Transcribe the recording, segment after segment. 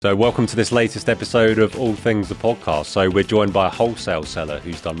So welcome to this latest episode of All Things the Podcast. So we're joined by a wholesale seller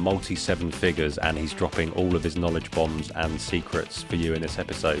who's done multi-seven figures, and he's dropping all of his knowledge bombs and secrets for you in this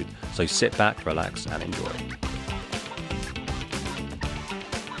episode. So sit back, relax and enjoy.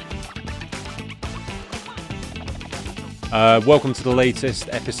 Welcome to the latest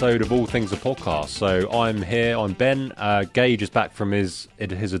episode of All Things the Podcast. So I'm here, I'm Ben. Gage is back from his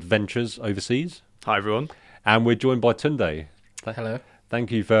adventures overseas. Hi everyone. And we're joined by Tunde. Hello. Thank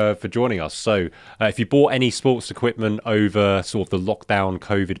you for joining us. So if you bought any sports equipment over sort of the lockdown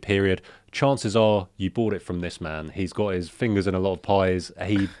COVID period, chances are you bought it from this man. He's got his fingers in a lot of pies.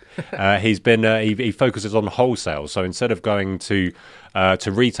 He focuses on wholesale. So instead of going to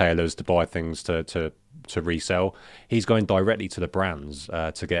retailers to buy things to resell, he's going directly to the brands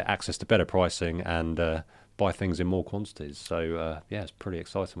to get access to better pricing and buy things in more quantities. So it's pretty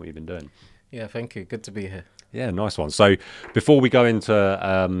exciting what you've been doing. Yeah, thank you. Good to be here. Yeah, nice one. So before we go into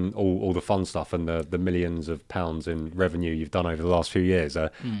all the fun stuff and the millions of pounds in revenue you've done over the last few years,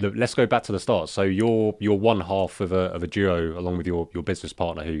 let's go back to the start. So you're one half of a duo along with your business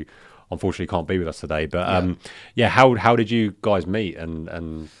partner who unfortunately can't be with us today. But how did you guys meet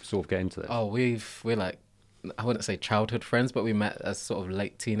and sort of get into this? Oh, we're like, I wouldn't say childhood friends, but we met as sort of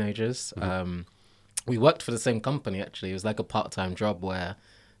late teenagers. Mm-hmm. We worked for the same company, actually. It was like a part-time job where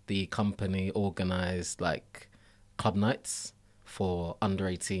the company organised like club nights for under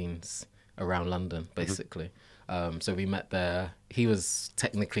 18s around London, basically. Mm-hmm. So we met there. He was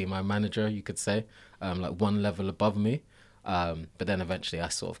technically my manager, you could say, like one level above me. But then eventually I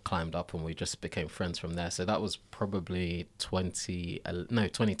sort of climbed up and we just became friends from there. So that was probably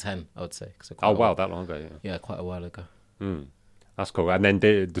 2010, I would say. So wow, that long ago. Yeah, quite a while ago. Mm. That's cool. And then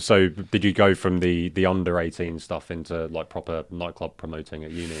did you go from the under 18 stuff into like proper nightclub promoting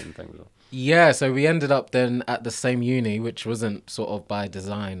at uni and things? Yeah, so we ended up then at the same uni, which wasn't sort of by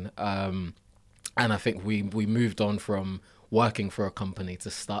design. And I think we moved on from working for a company to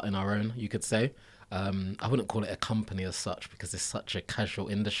starting our own, you could say. I wouldn't call it a company as such because it's such a casual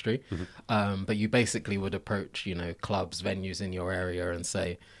industry. Mm-hmm. But you basically would approach, clubs, venues in your area and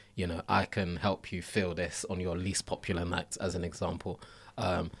say, I can help you fill this on your least popular nights, as an example.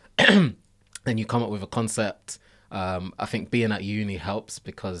 Then you come up with a concept. I think being at uni helps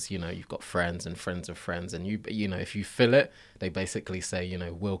because, you've got friends and friends of friends. And, if you fill it, they basically say,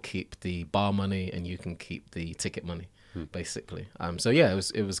 we'll keep the bar money and you can keep the ticket money, basically.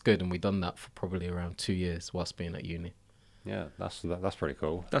 It was good. And we've done that for probably around 2 years whilst being at uni. Yeah, that's pretty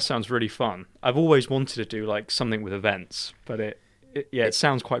cool. That sounds really fun. I've always wanted to do like something with events, but it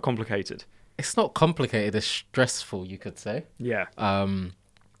sounds quite complicated. It's not complicated, it's stressful, you could say. Yeah.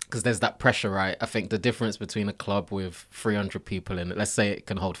 Because there's that pressure, right? I think the difference between a club with 300 people in it, let's say it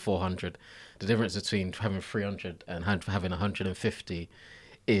can hold 400, the difference between having 300 and having 150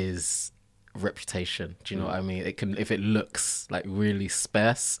 is reputation. Do you know what I mean? It can, if it looks like really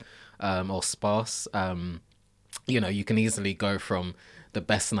sparse or sparse, you can easily go from the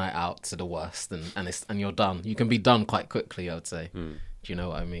best night out to the worst, and you're done. You can be done quite quickly, I would say. Do you know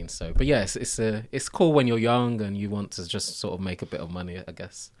what I mean? So, but yeah, it's cool when you're young and you want to just sort of make a bit of money, I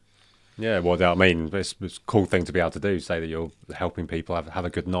guess. Yeah, well, I mean, it's a cool thing to be able to do. Say that you're helping people have a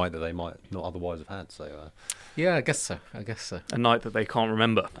good night that they might not otherwise have had. So, yeah, I guess so. A night that they can't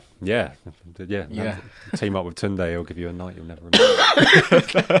remember. Yeah. Team up with Tunde, he'll give you a night you'll never remember.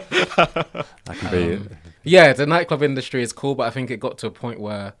 That can be it. Yeah, the nightclub industry is cool, but I think it got to a point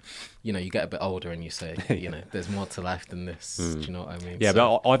where, you get a bit older and you say, there's more to life than this. Do you know what I mean? Yeah,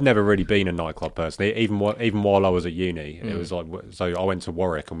 but I've never really been a nightclub person. Even while I was at uni, it was like, so I went to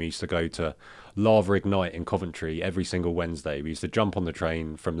Warwick and we used to go to Lava Ignite in Coventry every single Wednesday. We used to jump on the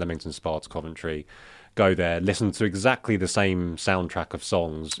train from Leamington Spa to Coventry, go there, listen to exactly the same soundtrack of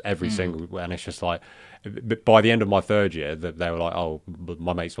songs every single, and it's just like, by the end of my third year, they were like,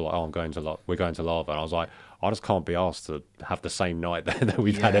 my mates were like, we're going to Lava, and I was like, I just can't be asked to have the same night that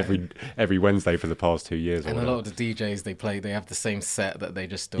we've had every Wednesday for the past 2 years. And a lot of the DJs they have the same set that they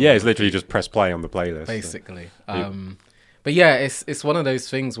just do. Yeah, it's literally just press play on the playlist. Basically. But yeah, it's one of those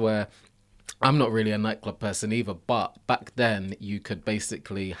things where I'm not really a nightclub person either, but back then you could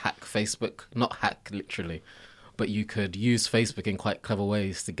basically hack Facebook, not hack literally, but you could use Facebook in quite clever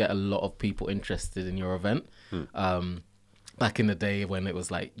ways to get a lot of people interested in your event. Back in the day when it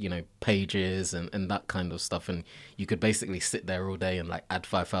was like, pages and that kind of stuff. And you could basically sit there all day and like add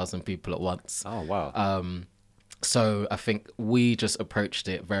 5,000 people at once. Oh, wow. So I think we just approached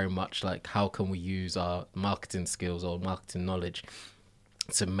it very much like, how can we use our marketing skills or marketing knowledge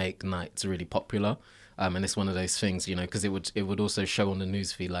to make nights really popular? And it's one of those things, because it would also show on the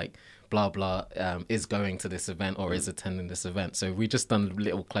newsfeed like blah blah is going to this event or is attending this event. So we just done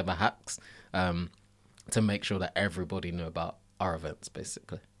little clever hacks to make sure that everybody knew about our events,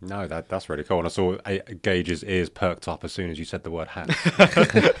 basically. No, that's really cool. And I saw Gage's ears perked up as soon as you said the word hack.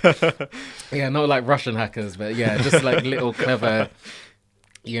 Yeah, not like Russian hackers, but yeah, just like little clever,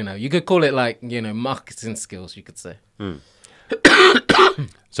 you could call it like, marketing skills, you could say.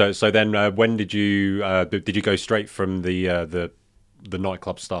 So then when did you go straight from the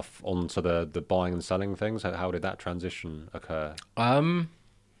nightclub stuff onto the buying and selling things? How did that transition occur?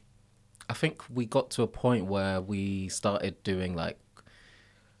 I think we got to a point where we started doing like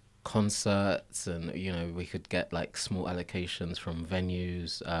concerts and, we could get like small allocations from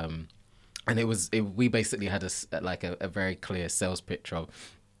venues. And we basically had a very clear sales pitch of,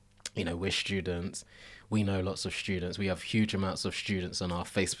 we're students. We know lots of students. We have huge amounts of students on our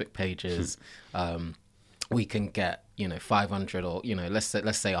Facebook pages. We can get, 500 or, let's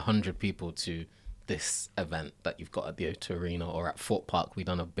say 100 people to this event that you've got at the O2 Arena or at Fort Park. We've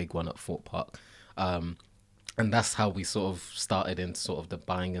done a big one at Fort Park. And that's how we sort of started into sort of the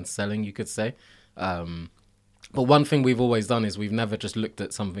buying and selling, you could say. But one thing we've always done is we've never just looked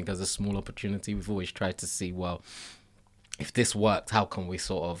at something as a small opportunity. We've always tried to see, well, if this worked, how can we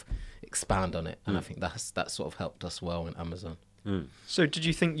sort of expand on it? And I think that sort of helped us well in Amazon. So did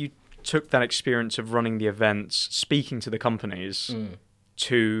you think you took that experience of running the events, speaking to the companies,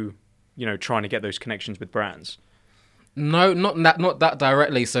 to trying to get those connections with brands? No, not that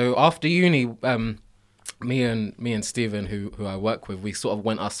directly. So after uni, me and Stephen, who I work with, we sort of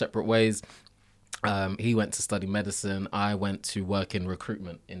went our separate ways. He went to study medicine. I went to work in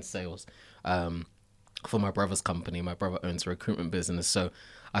recruitment, in sales, for my brother's company. My brother owns a recruitment business. So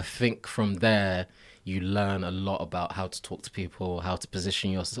I think from there, you learn a lot about how to talk to people, how to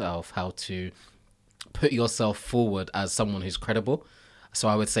position yourself, how to put yourself forward as someone who's credible. So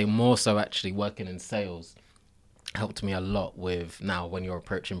I would say more so actually working in sales helped me a lot with now when you're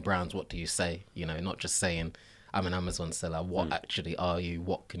approaching brands, what do you say? Not just saying I'm an Amazon seller. What actually are you?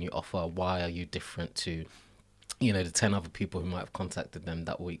 What can you offer? Why are you different to, the 10 other people who might have contacted them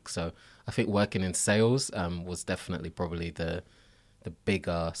that week? So I think working in sales was definitely probably the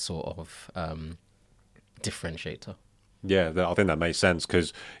bigger sort of differentiator. Yeah, I think that makes sense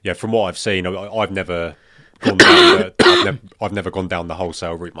because from what I've seen, I've never gone down I've never gone down the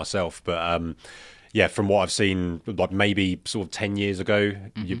wholesale route myself, but from what I've seen, like maybe sort of 10 years ago,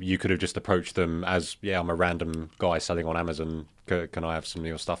 you could have just approached them as, I'm a random guy selling on Amazon. Can I have some of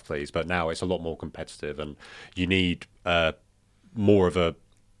your stuff, please? But now it's a lot more competitive, and you need more of a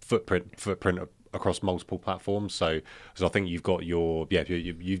footprint across multiple platforms. So I think you've got your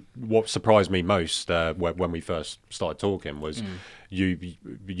what surprised me most when we first started talking was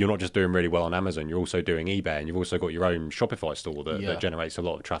you're not just doing really well on Amazon, you're also doing eBay, and you've also got your own Shopify store that generates a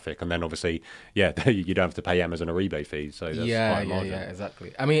lot of traffic, and then obviously you don't have to pay Amazon or eBay fees, so that's quite a margin.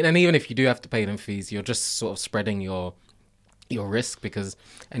 Exactly. I mean, and even if you do have to pay them fees, you're just sort of spreading your risk, because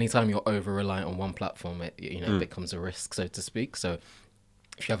anytime you're over reliant on one platform, it becomes a risk, so to speak. So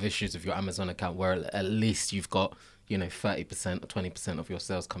if you have issues with your Amazon account where at least you've got 30% or 20% of your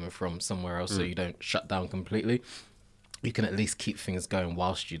sales coming from somewhere else, so you don't shut down completely, you can at least keep things going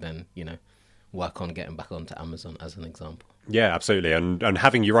whilst you then work on getting back onto Amazon, as an example. Yeah, absolutely. And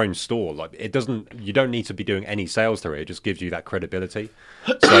having your own store, like you don't need to be doing any sales through it. It just gives you that credibility.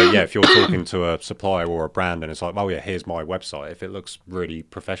 So if you're talking to a supplier or a brand and it's like, here's my website, if it looks really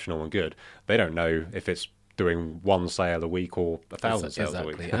professional and good, they don't know if it's doing one sale a week or 1,000 sales a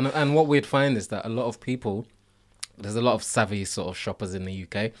week. And what we'd find is that a lot of people, there's a lot of savvy sort of shoppers in the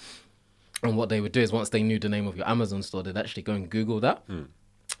UK, and what they would do is once they knew the name of your Amazon store, they'd actually go and Google that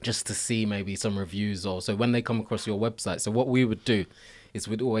just to see maybe some reviews, or so when they come across your website. So what we would do is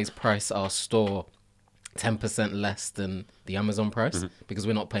we'd always price our store 10% less than the Amazon price, because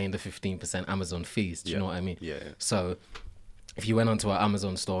we're not paying the 15% Amazon fees. Do you know what I mean? Yeah. So if you went onto our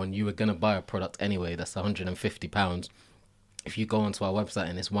Amazon store and you were going to buy a product anyway, that's £150. If you go onto our website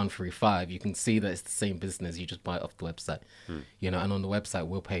and it's £135, you can see that it's the same business. You just buy it off the website, and on the website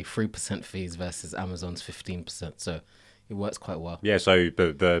we'll pay 3% fees versus Amazon's 15%. So it works quite well. Yeah. So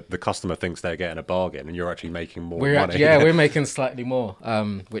the customer thinks they're getting a bargain, and you're actually making more money. We're making slightly more,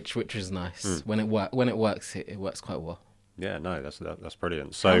 which is nice. When it works, it works quite well. Yeah. No, that's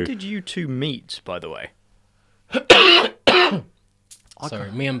brilliant. So how did you two meet, by the way?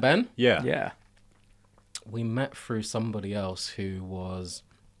 Sorry, me and Ben? Yeah. We met through somebody else who was...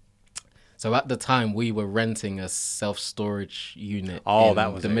 So at the time, we were renting a self-storage unit in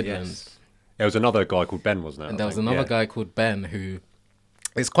that was the Midlands. Yes. There was another guy called Ben, wasn't there? And there was another guy called Ben who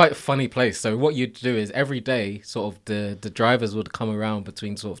it's quite a funny place. So what you'd do is every day, sort of the drivers would come around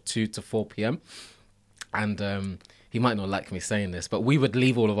between sort of 2 to 4 p.m. And he might not like me saying this, but we would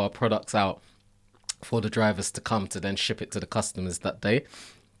leave all of our products out for the drivers to come to then ship it to the customers that day.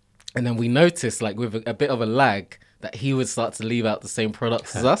 And then we noticed, like with a bit of a lag, that he would start to leave out the same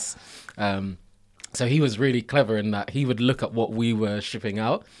products as us. So he was really clever in that he would look at what we were shipping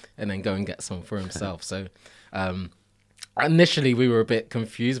out and then go and get some for himself. So initially we were a bit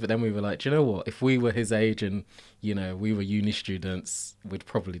confused, but then we were like, do you know what? If we were his age and, you know, we were uni students, we'd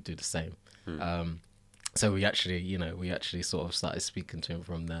probably do the same. So we actually sort of started speaking to him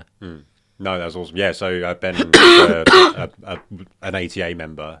from there. No, that was awesome. Yeah, so Ben an ATA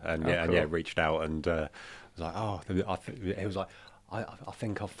member, and cool. Reached out and was like, it was like, I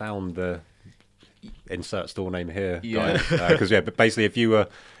think I found the insert store name here, guys. Because but basically, if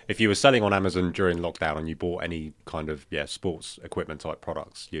you were selling on Amazon during lockdown and you bought any kind of sports equipment type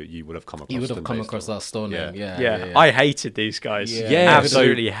products, you would have come across. You would have come across our store name. Yeah. I hated these guys.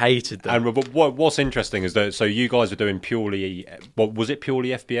 Absolutely hated them. And what's interesting is that you guys are doing purely. Was it purely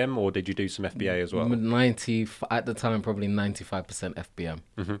FBM or did you do some FBA as well? 90 at the time, probably 95% FBM.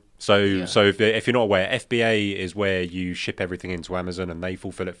 Mm-hmm. So if you're not aware, FBA is where you ship everything into Amazon and they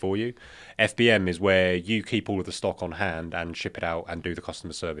fulfill it for you. FBM is where you keep all of the stock on hand and ship it out and do the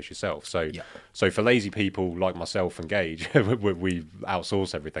customer service yourself. So for lazy people like myself and Gage, we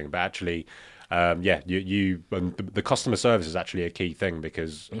outsource everything. But actually, the customer service is actually a key thing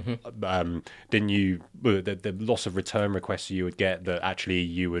because didn't you the loss of return requests you would get that actually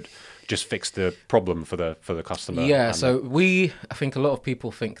you would just fix the problem for the customer? Yeah. So I think a lot of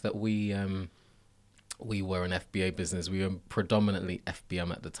people think that we were an FBA business. We were predominantly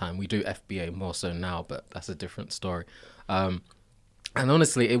FBM at the time. We do FBA more so now, but that's a different story. And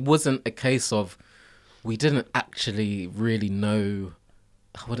honestly, it wasn't a case of we didn't actually really know.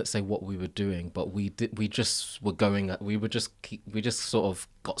 I wouldn't say what we were doing, but we just sort of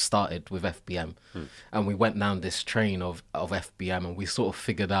got started with FBM, and we went down this train of FBM, and we sort of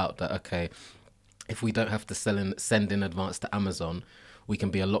figured out that okay, if we don't have to send in advance to Amazon, we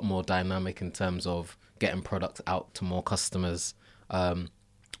can be a lot more dynamic in terms of getting products out to more customers.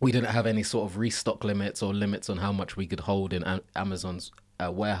 We didn't have any sort of restock limits or limits on how much we could hold in Amazon's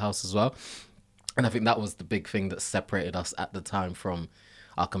warehouse as well. And I think that was the big thing that separated us at the time from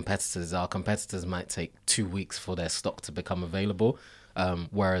our competitors. Our competitors might take 2 weeks for their stock to become available,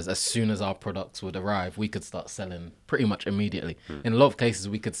 whereas as soon as our products would arrive, we could start selling pretty much immediately. In a lot of cases,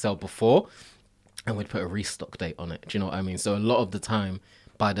 we could sell before, and we'd put a restock date on it. Do you know what I mean? So a lot of the time,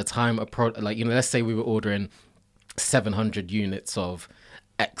 by the time let's say we were ordering 700 units of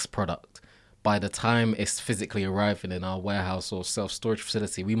X product, by the time it's physically arriving in our warehouse or self-storage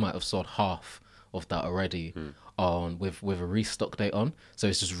facility, we might have sold half of that already with a restock date on. So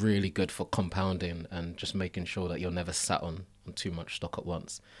it's just really good for compounding and just making sure that you're never sat on too much stock at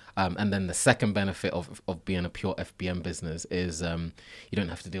once. And then the second benefit of being a pure FBM business is you don't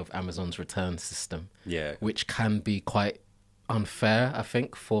have to deal with Amazon's return system, which can be quite unfair, I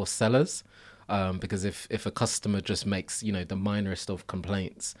think, for sellers. Because if a customer just makes, the minorest of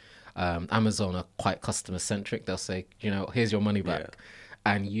complaints, Amazon are quite customer centric. They'll say, here's your money back.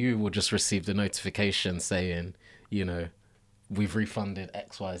 And you will just receive the notification saying, we've refunded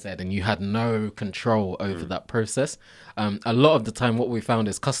X, Y, Z, and you had no control over that process. A lot of the time what we found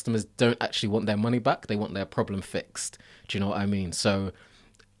is customers don't actually want their money back. They want their problem fixed. Do you know what I mean? So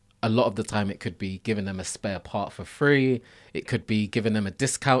a lot of the time it could be giving them a spare part for free. It could be giving them a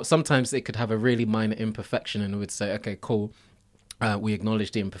discount. Sometimes it could have a really minor imperfection and it would say, okay, cool. We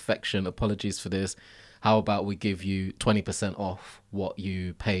acknowledge the imperfection. Apologies for this. How about we give you 20% off what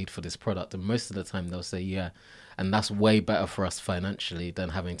you paid for this product? And most of the time they'll say, yeah. And that's way better for us financially than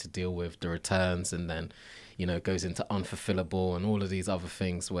having to deal with the returns and then, it goes into unfulfillable and all of these other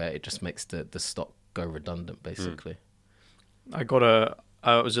things where it just makes the stock go redundant, basically. I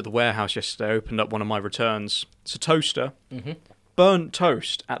was at the warehouse yesterday, opened up one of my returns. It's a toaster. Burnt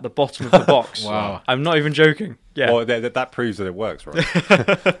toast at the bottom of the box. Wow. I'm not even joking. Yeah. Well, that proves that it works,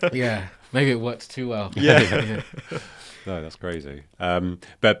 right? Yeah. Maybe it works too well. Yeah. No, that's crazy.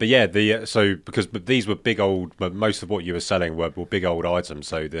 But these were big old. But most of what you were selling were big old items.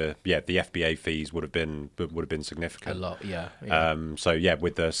 So the FBA fees would have been significant. A lot, yeah.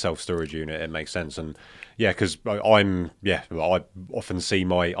 With the self-storage unit, it makes sense. And because I often see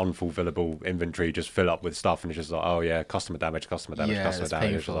my unfulfillable inventory just fill up with stuff, and it's just like, customer damage, customer damage.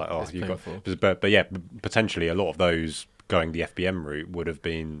 Painful. It's like, but potentially a lot of those going the FBM route would have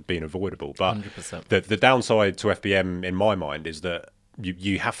been avoidable. But 100%. The downside to FBM in my mind is that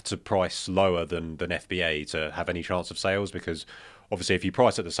you have to price lower than FBA to have any chance of sales, because obviously if you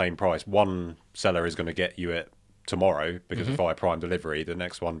price at the same price, one seller is going to get you it tomorrow because of via prime delivery. The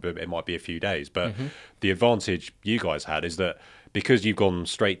next one, it might be a few days. But the advantage you guys had is that because you've gone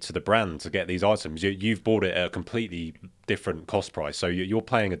straight to the brand to get these items, you've bought it at a completely different cost price. So you're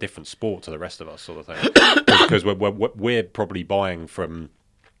playing a different sport to the rest of us, sort of thing. Because we're probably buying from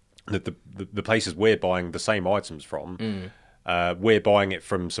the places we're buying the same items from. We're buying it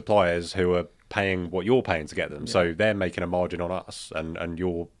from suppliers who are paying what you're paying to get them. So they're making a margin on us, and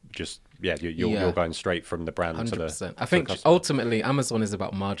you're just you're going straight from the brand 100%. To the. I think ultimately Amazon is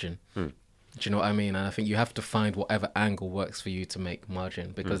about margin. Do you know what I mean? And I think you have to find whatever angle works for you to make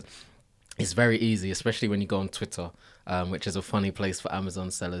margin, because it's very easy, especially when you go on Twitter, which is a funny place for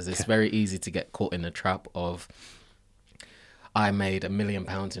Amazon sellers. It's very easy to get caught in the trap of, I made £1 million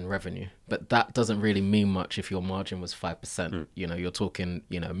in revenue, but that doesn't really mean much if your margin was 5%. You know, you're talking,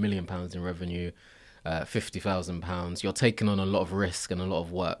 £1 million in revenue, £50,000. You're taking on a lot of risk and a lot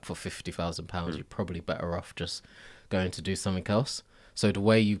of work for £50,000. You're probably better off just going to do something else. So the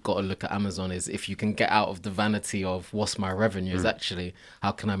way you've got to look at Amazon is, if you can get out of the vanity of what's my revenue, is actually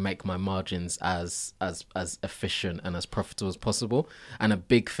how can I make my margins as efficient and as profitable as possible. And a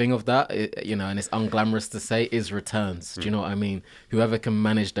big thing of that, and it's unglamorous to say, is returns. Do you know what I mean? Whoever can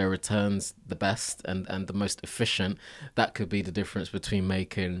manage their returns the best and the most efficient, that could be the difference between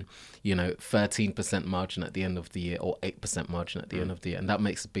making 13% margin at the end of the year or 8% margin at the end of the year. And that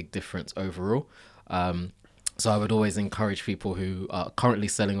makes a big difference overall. So I would always encourage people who are currently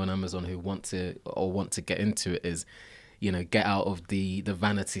selling on Amazon who want to get into it is, get out of the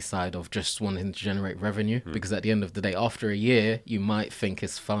vanity side of just wanting to generate revenue. Because at the end of the day, after a year, you might think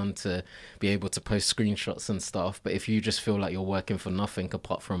it's fun to be able to post screenshots and stuff. But if you just feel like you're working for nothing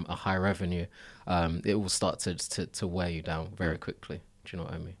apart from a high revenue, it will start to wear you down very quickly. Do you know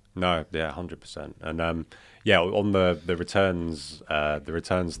what I mean? No, yeah, 100%. And on the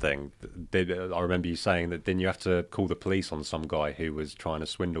returns thing, I remember you saying that then you have to call the police on some guy who was trying to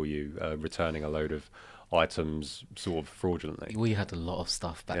swindle you, returning a load of items sort of fraudulently. We had a lot of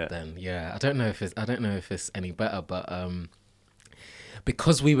stuff back then. Yeah, I don't know if it's any better, but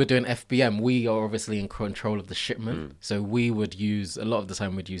because we were doing FBM, we are obviously in control of the shipment. So we would use, a lot of the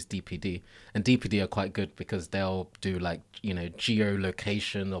time we'd use DPD. And DPD are quite good because they'll do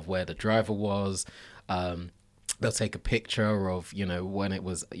geolocation of where the driver was. They'll take a picture of, when it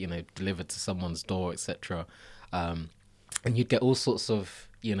was, delivered to someone's door, etc. And you'd get all sorts of,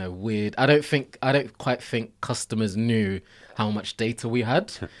 weird. I don't quite think customers knew how much data we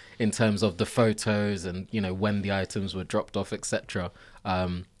had in terms of the photos and, when the items were dropped off, etc.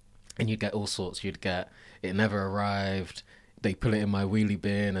 And you'd get all sorts. You'd get, it never arrived. They put it in my wheelie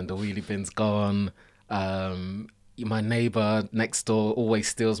bin and the wheelie bin's gone. My neighbor next door always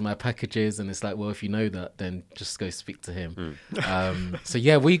steals my packages, and it's like, well, if you know that, then just go speak to him. So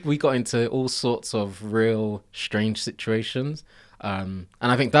yeah, we got into all sorts of real strange situations. And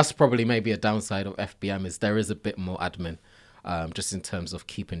I think that's probably maybe a downside of FBM, is there is a bit more admin, just in terms of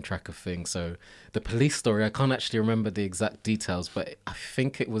keeping track of things. So the police story, I can't actually remember the exact details, but I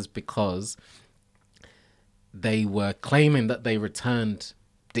think it was because they were claiming that they returned,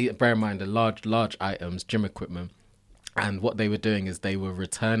 bear in mind, the large items, gym equipment. And what they were doing is they were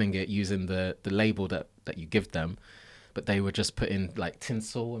returning it using the label that you give them, but they were just putting like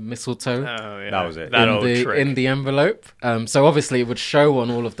tinsel and mistletoe. Oh, yeah. That was it. In the envelope. So obviously it would show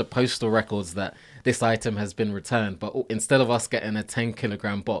on all of the postal records that this item has been returned. But instead of us getting a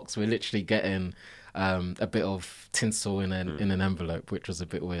 10-kilogram box, we're literally getting a bit of tinsel in an envelope, which was a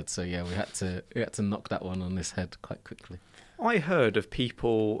bit weird. So yeah, we had to knock that one on its head quite quickly. I heard of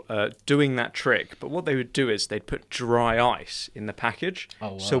people doing that trick, but what they would do is they'd put dry ice in the package.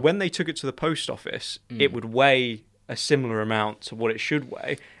 Oh, wow. So when they took it to the post office, it would weigh a similar amount to what it should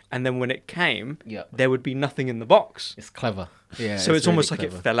weigh. And then when it came, there would be nothing in the box. It's clever. Yeah. So it's almost like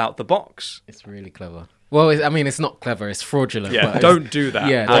it fell out the box. It's really clever. Well, it's not clever. It's fraudulent. Yeah, don't do that.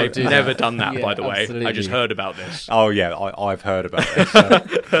 Yeah, I've never done that, by the way. Absolutely. I just heard about this. Oh, yeah, I've heard about this.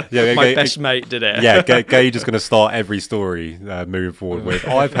 My best mate did it. Yeah, Gage is going to start every story moving forward with,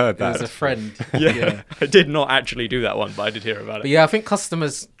 I've heard that. It was a friend. Yeah. I did not actually do that one, but I did hear about it. But yeah, I think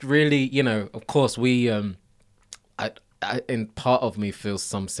customers really, of course, we... in part of me feels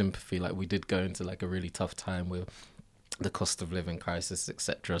some sympathy. Like, we did go into like a really tough time with the cost of living crisis,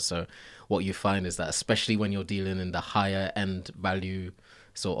 etc. So what you find is that, especially when you're dealing in the higher end value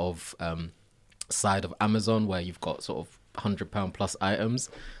sort of side of Amazon, where you've got sort of £100 plus items,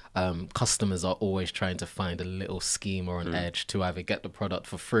 customers are always trying to find a little scheme or an edge to either get the product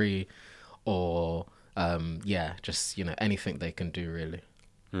for free or just anything they can do, really.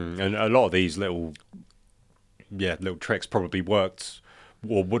 And a lot of these little little tricks probably worked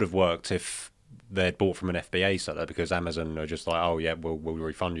or would have worked if they'd bought from an FBA seller, because Amazon are just like, oh yeah, we'll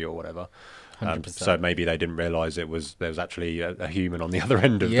refund you or whatever. 100%. So maybe they didn't realise there was actually a human on the other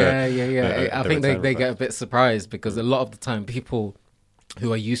end of I think they get a bit surprised, because a lot of the time people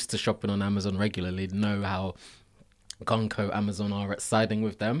who are used to shopping on Amazon regularly know how gung-ho Amazon are at siding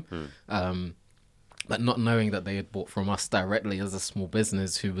with them. But not knowing that they had bought from us directly as a small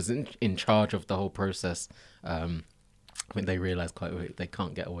business who was in charge of the whole process, I think they realised quite quickly they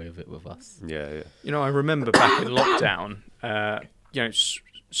can't get away with it with us. Yeah. You know, I remember back in lockdown,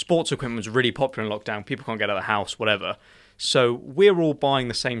 sports equipment was really popular in lockdown. People can't get out of the house, whatever. So we're all buying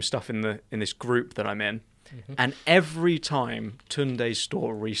the same stuff in this group that I'm in. Mm-hmm. And every time Tunde's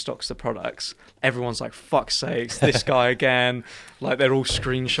store restocks the products, everyone's like, fuck's sakes, this guy again. Like, they're all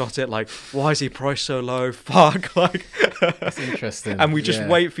screenshot it, like, why is he priced so low? Fuck. Like, that's interesting. And we just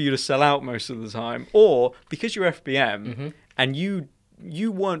wait for you to sell out most of the time. Or, because you're FBM and you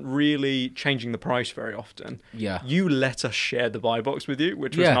weren't really changing the price very often, you let us share the buy box with you,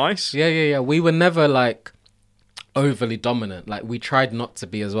 which was nice. Yeah. We were never, like, overly dominant. Like, we tried not to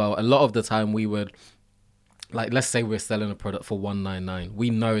be as well. A lot of the time we would... Like, let's say we're selling a product for $199. We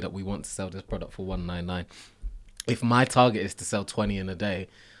know that we want to sell this product for $199. If my target is to sell 20 in a day,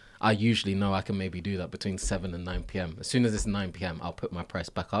 I usually know I can maybe do that between 7 and 9 p.m. As soon as it's 9 p.m., I'll put my price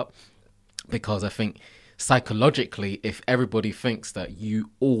back up. Because I think psychologically, if everybody thinks that you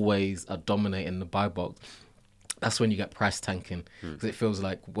always are dominating the buy box, that's when you get price tanking. Because it feels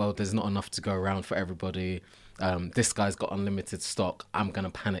like, well, there's not enough to go around for everybody. This guy's got unlimited stock. I'm going to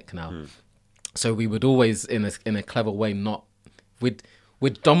panic now. So we would always, in a clever way,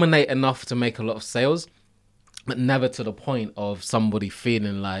 we'd dominate enough to make a lot of sales, but never to the point of somebody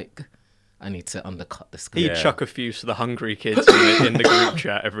feeling like, I need to undercut this guy. He'd chuck a few to the hungry kids in the group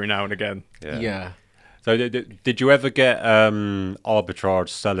chat every now and again. Yeah. So did you ever get arbitrage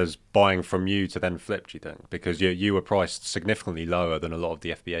sellers buying from you to then flip, do you think? Because you were priced significantly lower than a lot of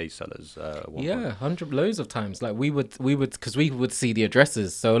the FBA sellers. At one point. Loads of times. Like we would, because we would see the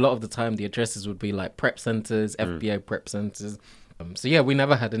addresses. So a lot of the time the addresses would be like prep centers, FBA prep centers. So we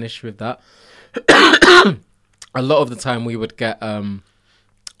never had an issue with that. A lot of the time we would get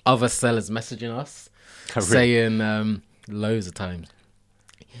other sellers messaging us saying loads of times,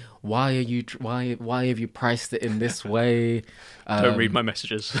 why have you priced it in this way? Don't read my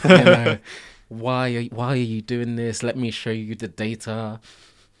messages. Why are you doing this? Let me show you the data.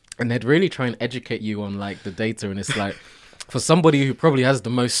 And they'd really try and educate you on like the data. And it's like, for somebody who probably has the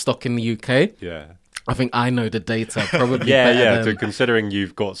most stock in the UK, I think I know the data probably better than... So considering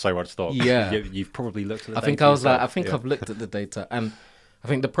you've got so much stock, you've probably looked at the data. I've looked at the data, and I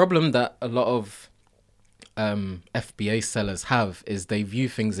think the problem that a lot of FBA sellers have is they view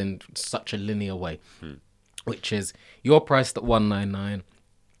things in such a linear way, which is you're priced at $199.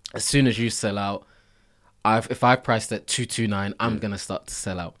 As soon as you sell out, if I priced at $229, I'm gonna start to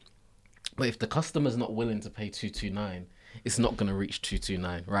sell out. But if the customer's not willing to pay $229, it's not gonna reach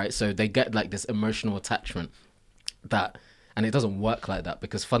 $229, right? So they get like this emotional attachment and it doesn't work like that,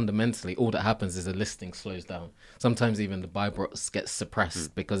 because fundamentally all that happens is the listing slows down. Sometimes even the buy box gets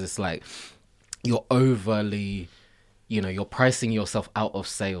suppressed because it's like you're overly, you're pricing yourself out of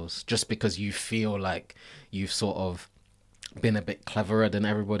sales just because you feel like you've sort of been a bit cleverer than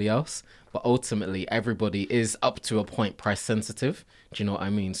everybody else. But ultimately, everybody is up to a point price sensitive. Do you know what I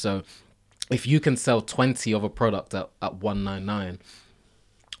mean? So if you can sell 20 of a product at $199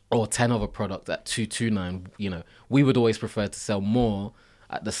 or 10 of a product at $229, we would always prefer to sell more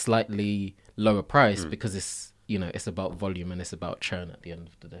at the slightly lower price because it's about volume and it's about churn at the end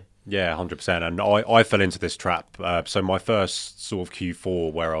of the day. Yeah, 100%. And I fell into this trap. So my first sort of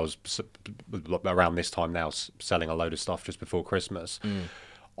Q4, where I was around this time now selling a load of stuff just before Christmas,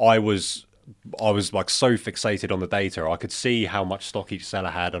 I was like so fixated on the data. I could see how much stock each seller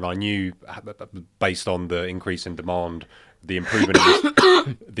had, and I knew based on the increase in demand, the improvement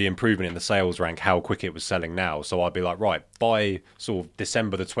in the sales rank, how quick it was selling now. So I'd be like, right, by sort of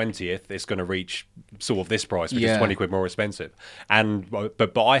December the 20th, it's going to reach sort of this price, which is 20 quid more expensive. And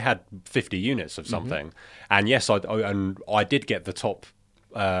but I had 50 units of something, and yes, I did get the top.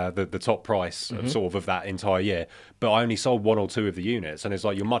 The top price of that entire year, but I only sold 1 or 2 of the units, and it's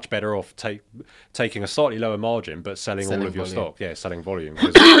like you're much better off taking a slightly lower margin but selling all of your stock. Selling volume.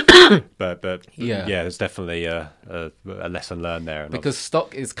 But there's definitely a lesson learned there. Because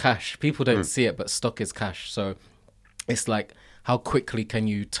stock is cash. People don't see it, but stock is cash. So it's like, how quickly can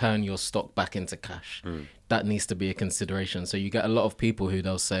you turn your stock back into cash? That needs to be a consideration. So you get a lot of people who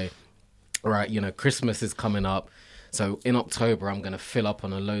they'll say, right, Christmas is coming up. So in October, I'm going to fill up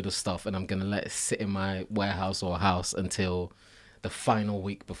on a load of stuff and I'm going to let it sit in my warehouse or house until the final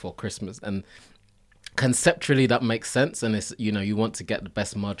week before Christmas. And conceptually, that makes sense. And it's, you want to get the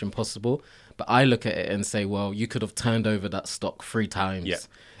best margin possible. But I look at it and say, well, you could have turned over that stock 3 times,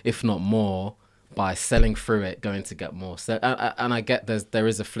 if not more, by selling through it, going to get more. So, and I get there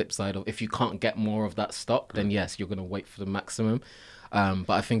is a flip side of, if you can't get more of that stock, then yes, you're going to wait for the maximum. But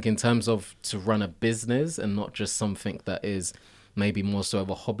I think in terms of to run a business and not just something that is maybe more so of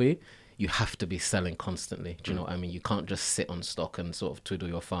a hobby, you have to be selling constantly. Do you know what I mean? You can't just sit on stock and sort of twiddle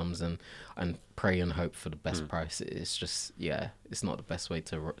your thumbs and pray and hope for the best price. It's just, it's not the best way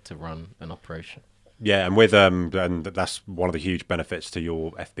to run an operation. Yeah, and with and that's one of the huge benefits to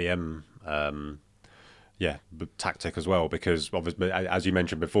your FBM tactic as well, because obviously, as you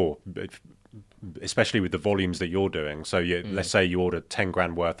mentioned before, especially with the volumes that you're doing. So let's say you order 10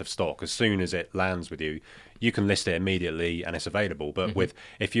 grand worth of stock. As soon as it lands with you, you can list it immediately and it's available. But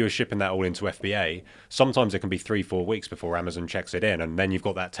if you're shipping that all into FBA, sometimes it can be 3-4 weeks before Amazon checks it in, and then you've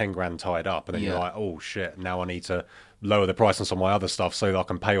got that 10 grand tied up, and then you're like, oh shit, now I need to lower the price on some of my other stuff so that I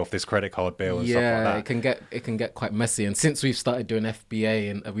can pay off this credit card bill and stuff like that. it can get quite messy. And since we've started doing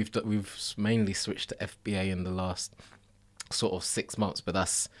FBA, and we've mainly switched to FBA in the last sort of 6 months, but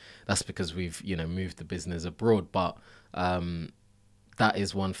that's because we've moved the business abroad. But that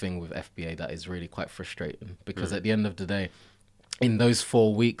is one thing with FBA that is really quite frustrating, because at the end of the day, in those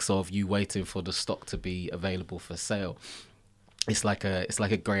 4 weeks of you waiting for the stock to be available for sale, it's like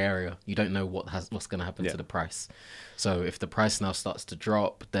a gray area. You don't know what's going to happen to the price. So if the price now starts to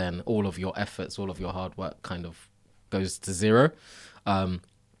drop, then all of your efforts, all of your hard work kind of goes to zero.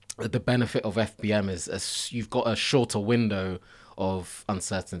 The benefit of FBM is you've got a shorter window of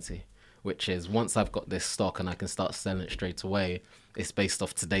uncertainty, which is once I've got this stock and I can start selling it straight away, it's based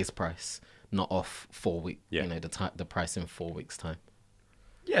off today's price, not off 4 weeks. The price in 4 weeks' time.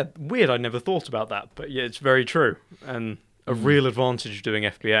 Yeah, weird. I never thought about that, but yeah, it's very true. And a real advantage of doing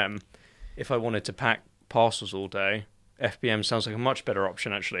FBM, if I wanted to pack parcels all day, FBM sounds like a much better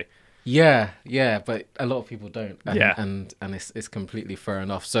option, actually. Yeah, but a lot of people don't. And it's completely fair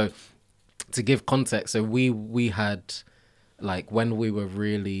enough. So to give context, so we had, like, when we were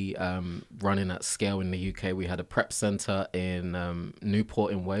really running at scale in the UK, we had a prep centre in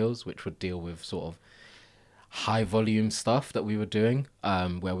Newport in Wales, which would deal with sort of high volume stuff that we were doing,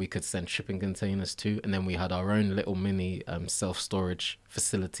 where we could send shipping containers to. And then we had our own little mini self-storage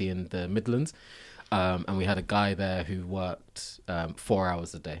facility in the Midlands. And we had a guy there who worked 4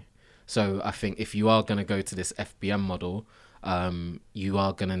 hours a day. So I think if you are going to go to this FBM model, you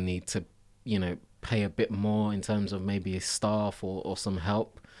are going to need to, pay a bit more in terms of maybe staff or some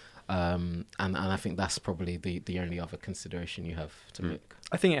help. And I think that's probably the only other consideration you have to make.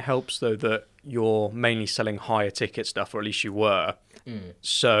 I think it helps, though, that you're mainly selling higher ticket stuff, or at least you were.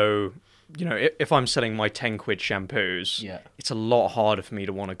 So, if I'm selling my 10 quid shampoos, it's a lot harder for me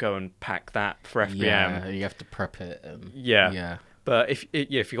to want to go and pack that for FBM. Yeah, you have to prep it. But if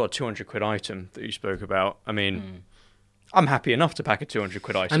you've got a 200 quid item that you spoke about, I mean, I'm happy enough to pack a 200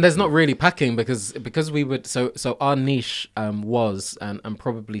 quid item. And there's not really packing because we would, so our niche was and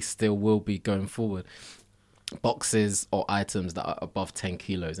probably still will be going forward, boxes or items that are above 10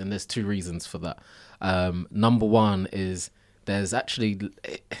 kilos. And there's 2 reasons for that. Number one is there's actually,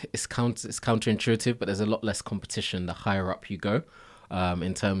 it's counterintuitive, but there's a lot less competition the higher up you go,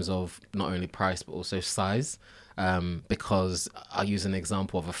 in terms of not only price, but also size. Because I'll use an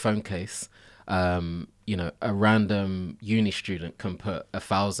example of a phone case. A random uni student can put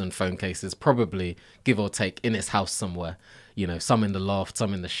 1,000 phone cases, probably give or take, in his house somewhere. Some in the loft,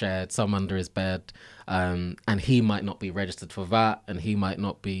 some in the shed, some under his bed. And he might not be registered for that, and he might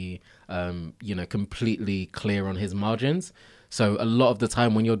not be, completely clear on his margins. So a lot of the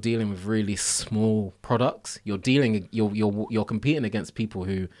time when you're dealing with really small products, you're competing against people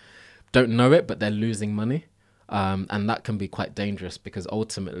who don't know it, but they're losing money. And that can be quite dangerous because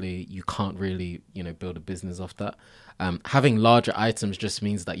ultimately you can't really, build a business off that. Having larger items just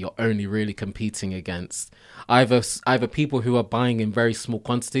means that you're only really competing against either people who are buying in very small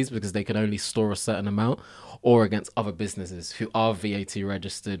quantities because they can only store a certain amount, or against other businesses who are VAT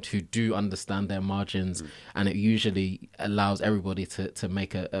registered, who do understand their margins, and it usually allows everybody to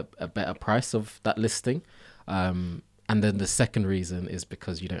make a better price of that listing. And then the second reason is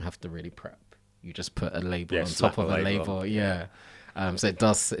because you don't have to really prep. You just put a label on top of a label. So it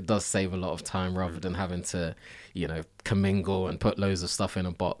does save a lot of time rather than having to, commingle and put loads of stuff in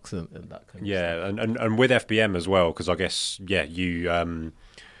a box and that kind of stuff. And with FBM as well, because I guess,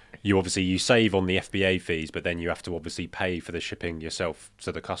 you save on the FBA fees, but then you have to obviously pay for the shipping yourself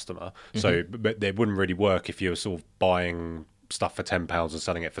to the customer. So but it wouldn't really work if you were sort of buying stuff for £10 and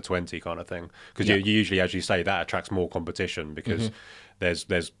selling it for 20 kind of thing, because you usually, as you say, that attracts more competition, because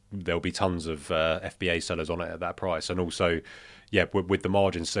there'll be tons of FBA sellers on it at that price. And also, with the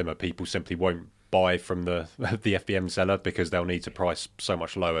margin slimmer, people simply won't buy from the FBM seller because they'll need to price so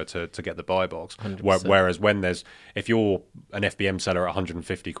much lower to get the buy box. 100%. Whereas if you're an FBM seller at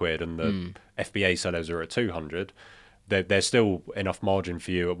 150 quid and the FBA sellers are at 200, there's still enough margin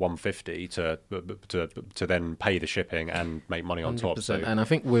for you at 150 to then pay the shipping and make money on top. So, and I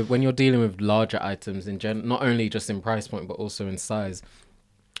think when you're dealing with larger items in general, not only just in price point but also in size,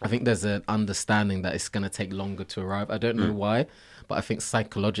 I think there's an understanding that it's going to take longer to arrive. I don't know why, but I think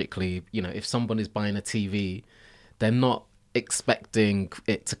psychologically, if someone is buying a TV, they're not expecting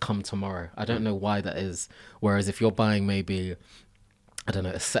it to come tomorrow. I don't know why that is. Whereas if you're buying maybe, I don't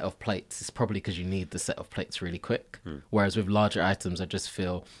know, a set of plates, it's probably because you need the set of plates really quick. Whereas with larger items, I just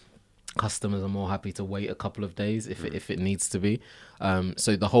feel customers are more happy to wait a couple of days if it needs to be.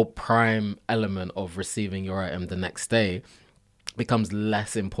 So the whole prime element of receiving your item the next day becomes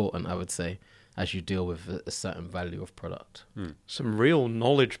less important, I would say, as you deal with a certain value of product. Some real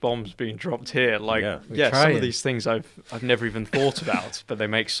knowledge bombs being dropped here. Like, some trying. of these things I've never even thought about, but they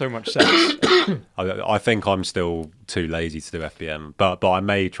make so much sense. I think I'm still too lazy to do FBM, but I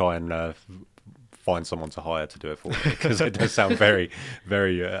may try and find someone to hire to do it for me, because it does sound very,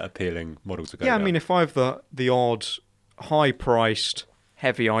 very appealing model to go down. I mean, if I have the odd high-priced,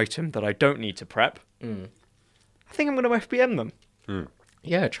 heavy item that I don't need to prep, I think I'm going to FBM them.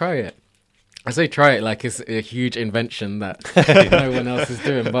 Yeah, try it. I say try it like it's a huge invention that no one else is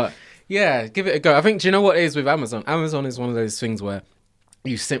doing. But yeah, give it a go. I think, do you know what it is with Amazon? Amazon is one of those things where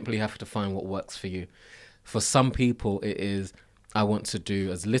you simply have to find what works for you. For some people, it is, I want to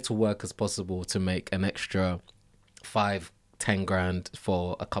do as little work as possible to make an extra 5-10 grand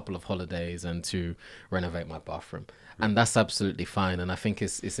for a couple of holidays and to renovate my bathroom. And that's absolutely fine. And I think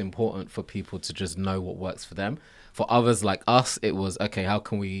it's important for people to just know what works for them. For others like us, it was, okay, how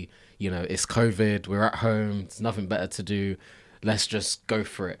can we, it's COVID, we're at home, there's nothing better to do. Let's just go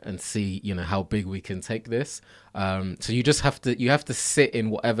for it and see, how big we can take this. So you just have to sit in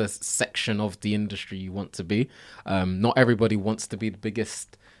whatever section of the industry you want to be. Not everybody wants to be the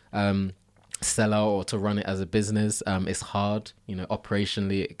biggest seller or to run it as a business. It's hard,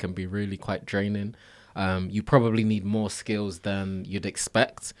 operationally, it can be really quite draining. You probably need more skills than you'd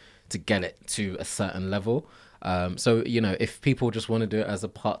expect to get it to a certain level. So, if people just want to do it as a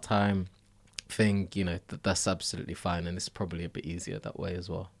part-time thing, that's absolutely fine. And it's probably a bit easier that way as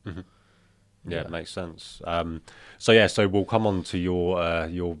well. Yeah, it makes sense. So we'll come on to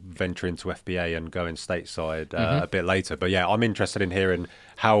your venture into FBA and going stateside a bit later. But yeah, I'm interested in hearing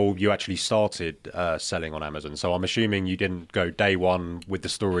how you actually started selling on Amazon. So I'm assuming you didn't go day one with the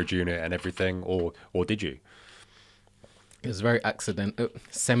storage unit and everything, or did you? It was very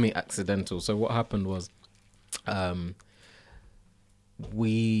semi-accidental. So what happened was, I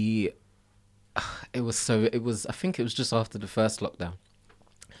think it was just after the first lockdown.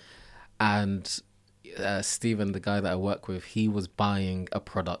 And Stephen, the guy that I work with, he was buying a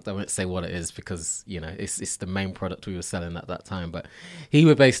product. I won't say what it is because, it's the main product we were selling at that time. But he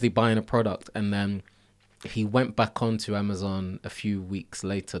was basically buying a product, and then he went back onto Amazon a few weeks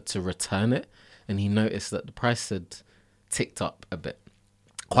later to return it. And he noticed that the price had ticked up a bit,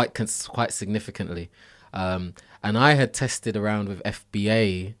 quite significantly. And I had tested around with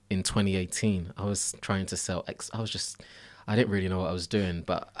FBA in 2018. I was trying to sell I didn't really know what I was doing,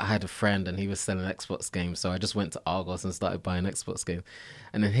 but I had a friend and he was selling Xbox games. So I just went to Argos and started buying Xbox games.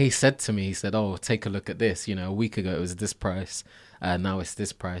 And then he said to me, oh, take a look at this. A week ago it was this price. Now it's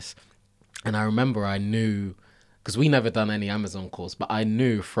this price. And I remember I knew, because we never done any Amazon course, but I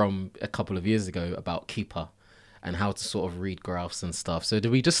knew from a couple of years ago about Keeper and how to sort of read graphs and stuff. So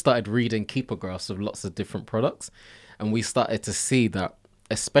we just started reading Keeper graphs of lots of different products. And we started to see that,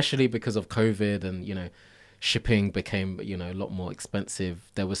 especially because of COVID and, shipping became, a lot more expensive.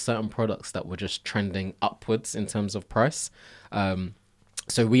 There were certain products that were just trending upwards in terms of price.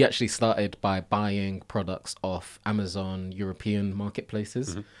 So we actually started by buying products off Amazon European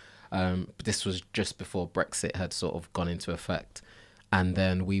marketplaces. This was just before Brexit had sort of gone into effect. And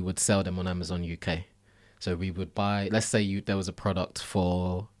then we would sell them on Amazon UK. So we would buy, let's say there was a product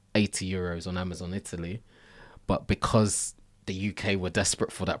for 80 euros on Amazon Italy, but because the UK were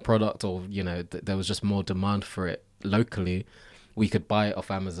desperate for that product, or, there was just more demand for it locally, we could buy it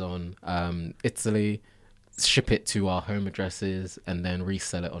off Amazon Italy, ship it to our home addresses, and then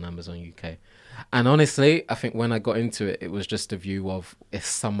resell it on Amazon UK. And honestly, I think when I got into it, it was just a view of it's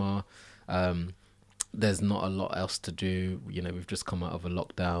summer. There's not a lot else to do. You know, we've just come out of a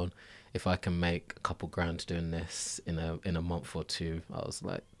lockdown. If I can make a couple grand doing this in a month or two, I was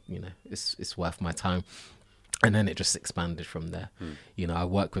like, you know, it's worth my time. And then it just expanded from there. You know, I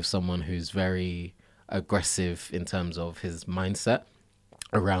work with someone who's very aggressive in terms of his mindset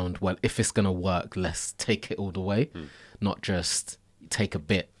around, well, if it's going to work, let's take it all the way, not just take a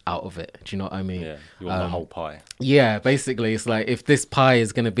bit out of it. Do you know what I mean? Yeah, you want the whole pie. Yeah, basically, it's like, if this pie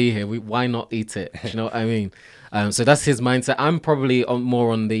is going to be here, why not eat it? Do you know what I mean? So that's his mindset. I'm probably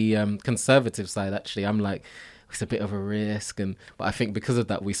more on the conservative side, actually. I'm like, it's a bit of a risk. But I think because of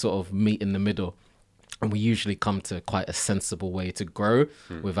that, we sort of meet in the middle. And we usually come to quite a sensible way to grow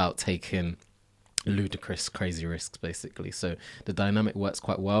without taking ludicrous, crazy risks, basically. So the dynamic works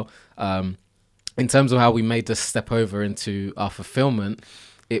quite well. In terms of how we made this step over into our fulfillment,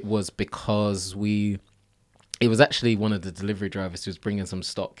 it was because it was actually one of the delivery drivers who was bringing some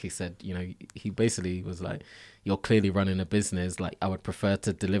stock. He said, you know, he basically was like, you're clearly running a business. Like, I would prefer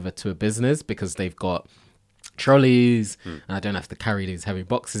to deliver to a business because they've got trolleys and I don't have to carry these heavy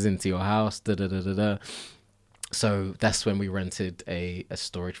boxes into your house. So that's when we rented a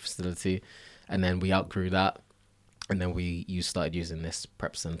storage facility, and then we outgrew that, and then you started using this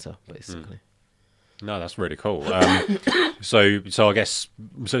prep center, basically. No, that's really cool. So I guess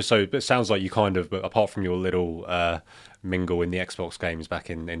so it sounds like you kind of, apart from your little mingle in the Xbox games back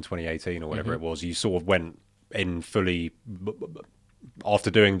in 2018 or whatever it was, you sort of went in fully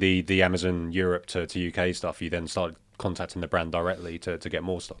after doing the Amazon Europe to UK stuff. You then started contacting the brand directly to get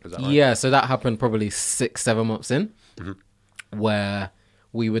more stock. Is that right? Yeah. So that happened probably 6-7 months in, where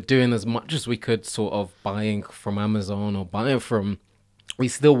we were doing as much as we could, sort of buying from Amazon or we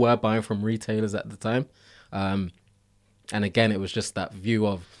still were buying from retailers at the time. And again, it was just that view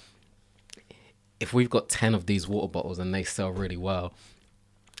of, if we've got 10 of these water bottles and they sell really well,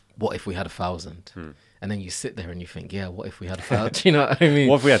 what if we had 1,000? And then you sit there and you think, yeah, what if we had 1,000? You know what I mean?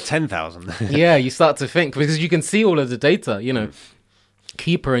 What if we had 10,000? Yeah, you start to think, because you can see all of the data, you know.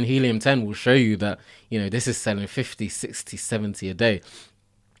 Keeper and Helium-10 will show you that, you know, this is selling 50, 60, 70 a day.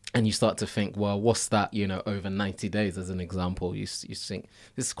 And you start to think, well, what's that, you know, over 90 days, as an example? You think,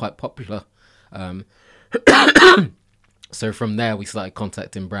 this is quite popular. So from there, we started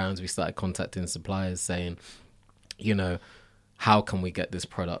contacting brands. We started contacting suppliers saying, you know, how can we get this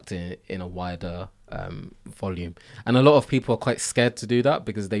product in a wider volume? And a lot of people are quite scared to do that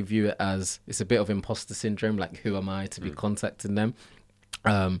because they view it as, it's a bit of imposter syndrome. Like, who am I to be contacting them?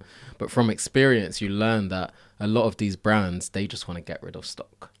 But from experience, you learn that a lot of these brands, they just want to get rid of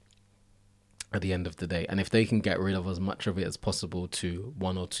stock at the end of the day. And if they can get rid of as much of it as possible to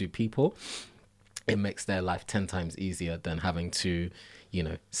 1 or 2 people, it makes their life 10 times easier than having to, you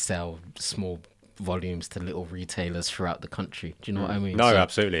know, sell small volumes to little retailers throughout the country. Do you know what I mean? No,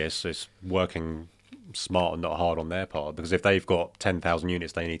 absolutely. It's working smart and not hard on their part, because if they've got 10,000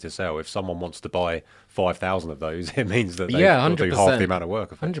 units they need to sell, if someone wants to buy 5,000 of those, it means that they've got to do half the amount of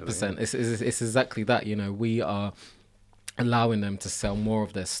work. 100%. It's exactly that. You know, we are allowing them to sell more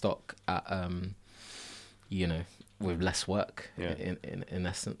of their stock at, you know, with less work, in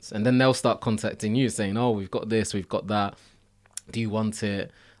essence. And then they'll start contacting you saying, oh, we've got this, we've got that. Do you want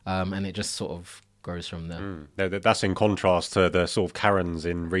it? And it just sort of grows from there. That's in contrast to the sort of Karens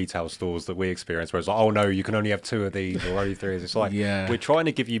in retail stores that we experience, where it's like, oh no, you can only have 2 of these or only 3. It's like, we're trying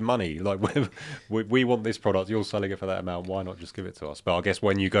to give you money. Like, we want this product, you're selling it for that amount, why not just give it to us? But I guess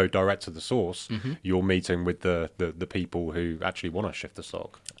when you go direct to the source, you're meeting with the people who actually want to shift the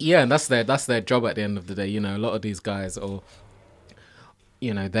stock. Yeah, and that's their job at the end of the day. You know, a lot of these guys are,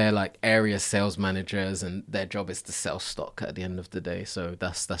 you know, they're like area sales managers, and their job is to sell stock at the end of the day. So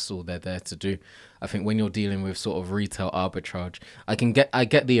that's all they're there to do. I think when you're dealing with sort of retail arbitrage, I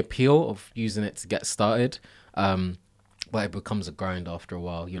get the appeal of using it to get started, but it becomes a grind after a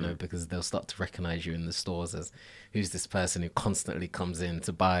while, you know, because they'll start to recognize you in the stores as, who's this person who constantly comes in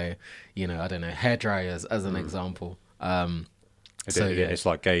to buy, you know, I don't know, hair dryers as an example. It's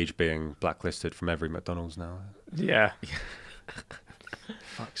like Gage being blacklisted from every McDonald's now. Yeah.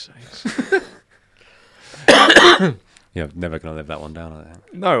 Fuck's sakes. Yeah, never going to live that one down, I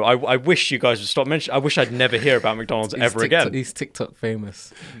think. No, I wish you guys would stop mentioning. I wish I'd never hear about McDonald's ever again. He's TikTok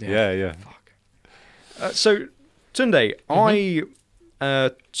famous. Yeah. Fuck. So, Tunde,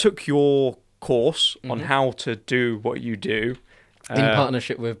 I took your course on how to do what you do. In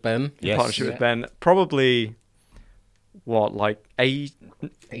partnership with Ben. With Ben. Probably like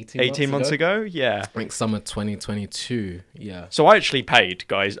 18 months ago? Yeah. I think summer 2022. Yeah. So I actually paid,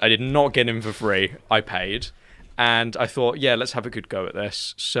 guys. I did not get in for free. I paid. And I thought, yeah, let's have a good go at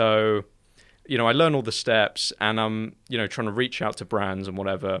this. So, I learn all the steps, and I'm, trying to reach out to brands and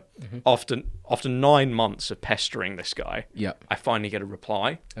whatever. After 9 months of pestering this guy, I finally get a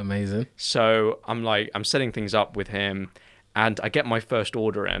reply. Amazing. So I'm setting things up with him, and I get my first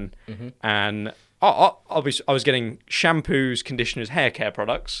order in, and I was getting shampoos, conditioners, hair care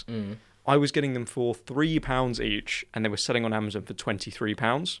products. I was getting them for £3 each, and they were selling on Amazon for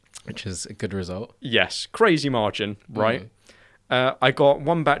 £23. Which is a good result. Yes, crazy margin, right? I got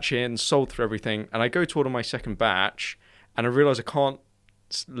one batch in, sold through everything, and I go to order my second batch, and I realise I can't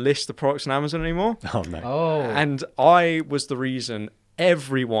list the products on Amazon anymore. Oh, no. Oh. And I was the reason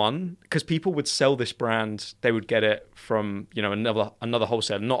everyone, because people would sell this brand, they would get it from, another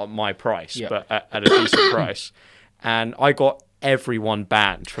wholesaler, not at my price, but at a decent price. And I got everyone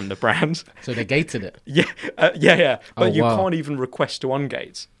banned from the brand. So they gated it? Yeah. But you can't even request to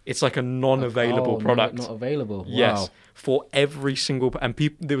ungate. It's like a non-available product. Not available. Yes. Wow. For every single... And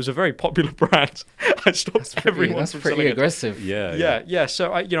there was a very popular brand. I stopped everyone from selling it. That's pretty aggressive. Yeah.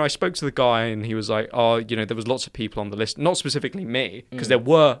 So I spoke to the guy, and he was like, there was lots of people on the list. Not specifically me, because there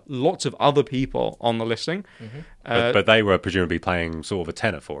were lots of other people on the listing. But they were presumably paying sort of a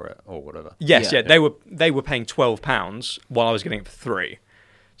tenner for it or whatever. Yes, yeah. They were paying £12 while I was getting it for £3.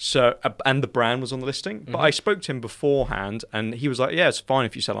 So, and the brand was on the listing, but I spoke to him beforehand, and he was like, yeah, it's fine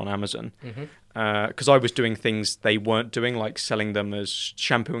if you sell on Amazon. Because I was doing things they weren't doing, like selling them as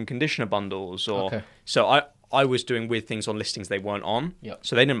shampoo and conditioner bundles. So I was doing weird things on listings they weren't on.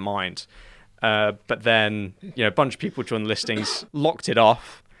 So they didn't mind. But then, a bunch of people joined the listings, locked it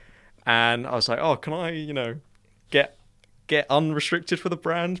off. And I was like, oh, can I, get unrestricted for the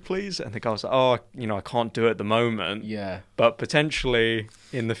brand, please? And the guy was like, oh, I can't do it at the moment. Yeah. But potentially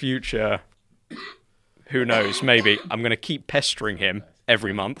in the future, who knows, maybe I'm going to keep pestering him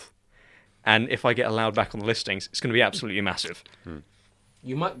every month. And if I get allowed back on the listings, it's going to be absolutely massive.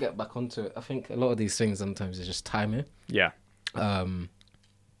 You might get back onto it. I think a lot of these things sometimes is just timing. Yeah.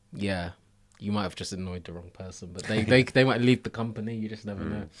 Yeah. You might have just annoyed the wrong person, but they might leave the company. You just never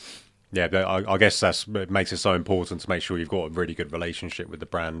know. Yeah, but I guess it makes it so important to make sure you've got a really good relationship with the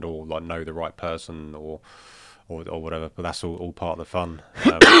brand, or like know the right person, or whatever. But that's all part of the fun.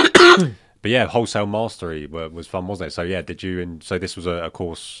 But yeah, wholesale mastery was fun, wasn't it? So yeah, so this was a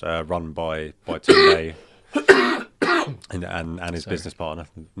course run by Tunde and his business partner.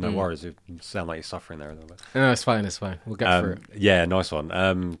 No worries, you sound like you're suffering there a little bit. No, it's fine. We'll get through it. Yeah, nice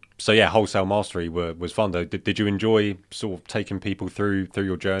one. So yeah, wholesale mastery was fun though. Did you enjoy sort of taking people through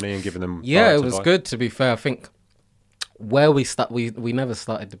your journey and giving them? Yeah, it was good. To be fair, I think where we never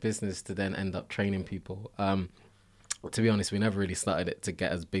started the business to then end up training people. To be honest, we never really started it to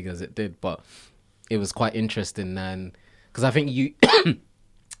get as big as it did, but it was quite interesting then, because I think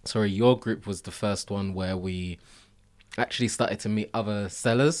your group was the first one where we actually started to meet other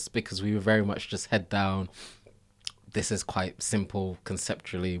sellers, because we were very much just head down. This is quite simple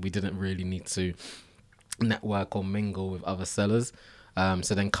conceptually. We didn't really need to network or mingle with other sellers.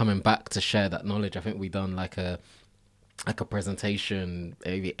 So then coming back to share that knowledge, I think we done like a presentation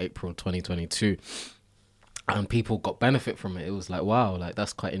maybe April 2022. And people got benefit from it. It was like, wow, like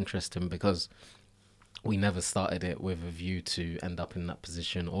that's quite interesting, because we never started it with a view to end up in that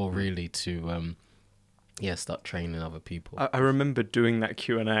position, or really to, start training other people. I remember doing that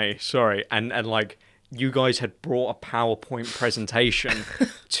Q&A, and like you guys had brought a PowerPoint presentation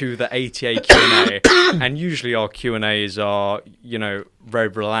to the ATA Q&A, and usually our Q&As are, very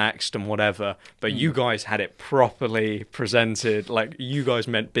relaxed and whatever, but you guys had it properly presented, like you guys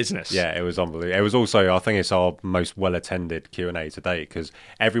meant business. Yeah, it was unbelievable. It was also, I think it's our most well-attended Q&A to date, because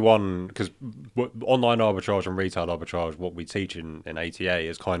online arbitrage and retail arbitrage, what we teach in ATA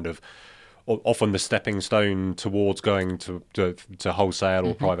is kind of often the stepping stone towards going to wholesale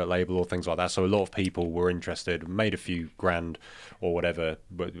or private label or things like that. So a lot of people were interested, made a few grand or whatever,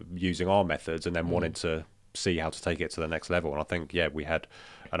 but using our methods, and then wanted to see how to take it to the next level. And I think, we had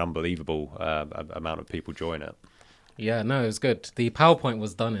an unbelievable amount of people join it. Yeah, no, it was good. The PowerPoint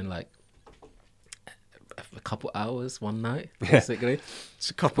was done in like a couple hours one night, basically.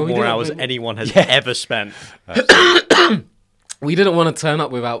 It's a couple more hours anyone has ever spent. We didn't want to turn up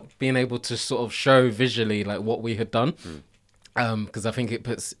without being able to sort of show visually like what we had done, because I think it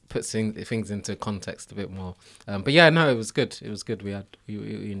puts things into context a bit more. But yeah, no, it was good. It was good.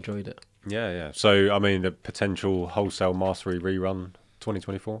 We enjoyed it. Yeah. So I mean, the potential wholesale mastery rerun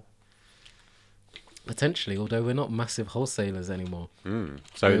 2024. Potentially, although we're not massive wholesalers anymore.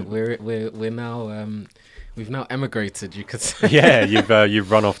 So we're now we've now emigrated, you could say. yeah,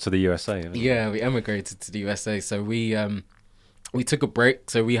 you've run off to the USA. Haven't you? Yeah, we emigrated to the USA. So we took a break.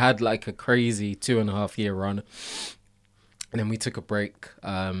 So we had like a crazy 2.5 year run, and then we took a break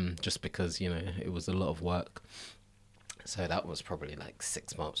just because it was a lot of work. So that was probably like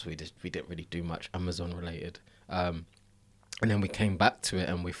 6 months. We didn't really do much Amazon related, and then we came back to it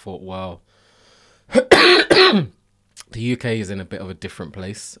and we thought, well. The UK is in a bit of a different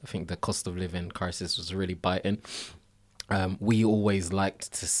place. I think the cost of living crisis was really biting. We always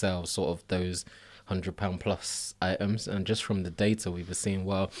liked to sell sort of those £100 plus items, and just from the data we were seeing,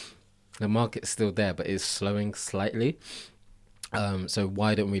 well, the market's still there, but it's slowing slightly. So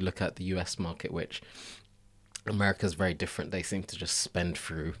why don't we look at the US market, which America's very different. They seem to just spend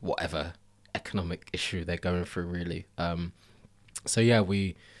through whatever economic issue they're going through, really. So yeah,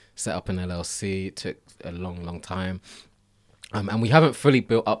 we set up an LLC. It took a long time. And we haven't fully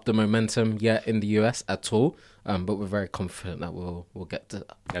built up the momentum yet in the US at all. But we're very confident that we'll get to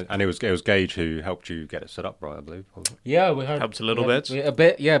that. And it was Gage who helped you get it set up, right? I believe. Yeah, we had Helped a little bit.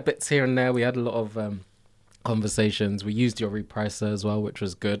 Bits here and there. We had a lot of conversations. We used your repricer as well, which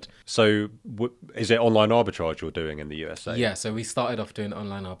was good. So is it online arbitrage you're doing in the USA? Yeah, so we started off doing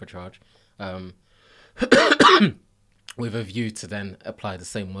online arbitrage. With a view to then apply the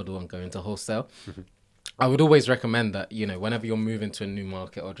same model and go into wholesale. Mm-hmm. I would always recommend that, whenever you're moving to a new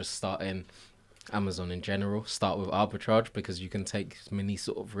market or just starting Amazon in general, start with arbitrage, because you can take many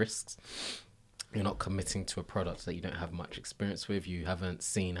sort of risks. You're not committing to a product that you don't have much experience with. You haven't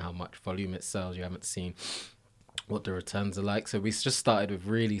seen how much volume it sells. You haven't seen what the returns are like. So we just started with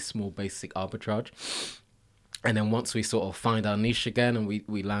really small basic arbitrage. And then once we sort of find our niche again and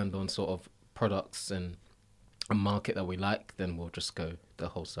we land on sort of products and a market that we like, then we'll just go the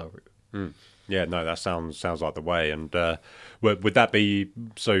wholesale route. Yeah, no, that sounds like the way. And would that be,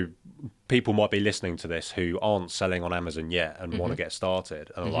 so people might be listening to this who aren't selling on Amazon yet and want to get started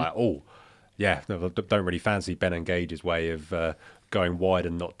and are like, oh, yeah, no, don't really fancy Ben and Gage's way of going wide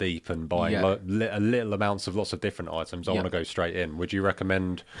and not deep and buying little amounts of lots of different items. I want to go straight in. Would you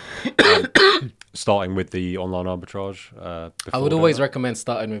recommend starting with the online arbitrage? I would always recommend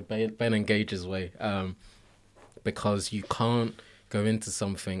starting with Ben and Gage's way, because you can't go into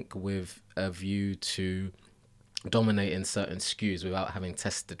something with a view to dominate in certain SKUs without having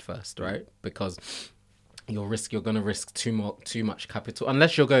tested first, right? Because you're going to risk too much capital,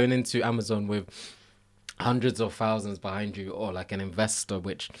 unless you're going into Amazon with hundreds of thousands behind you, or like an investor,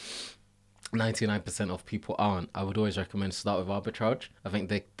 which 99% of people aren't. I would always recommend start with arbitrage. I think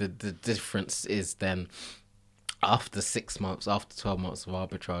the difference is then after 6 months, after 12 months of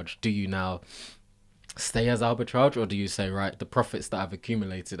arbitrage, do you now stay as arbitrage, or do you say, right, the profits that I've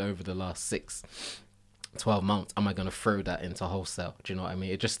accumulated over the last 12 months, am I going to throw that into wholesale? Do you know what I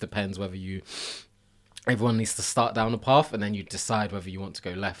mean? It just depends whether everyone needs to start down a path and then you decide whether you want to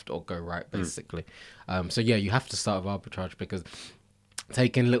go left or go right, basically. So yeah, you have to start with arbitrage, because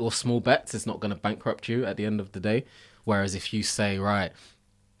taking little small bets is not going to bankrupt you at the end of the day. Whereas if you say, right,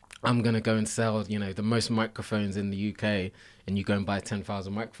 I'm going to go and sell, the most microphones in the UK, and you go and buy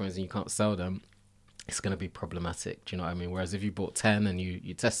 10,000 microphones and you can't sell them, it's going to be problematic. Do you know what I mean? Whereas if you bought 10 and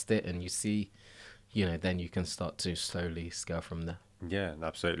you test it and you see, then you can start to slowly scale from there. Yeah,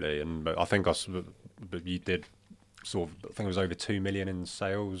 absolutely. And I think you did sort of, I think it was over 2 million in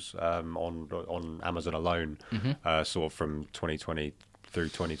sales on Amazon alone, sort of from 2020 through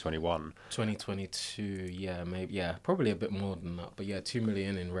 2021. 2022, yeah, maybe, yeah, probably a bit more than that, but yeah, 2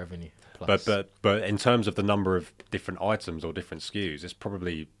 million in revenue plus. But in terms of the number of different items or different SKUs, it's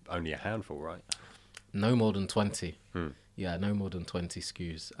probably only a handful, right? No more than 20. Yeah, no more than 20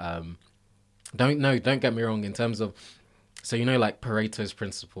 SKUs. Don't get me wrong in terms of, so like Pareto's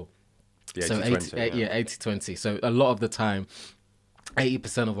principle. Yeah, so 80-20. 80-20. So a lot of the time,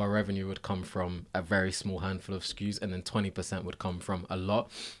 80% of our revenue would come from a very small handful of SKUs, and then 20% would come from a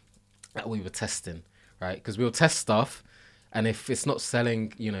lot that we were testing, right? Because we'll test stuff, and if it's not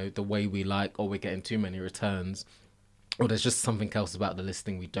selling, the way we like, or we're getting too many returns, or there's just something else about the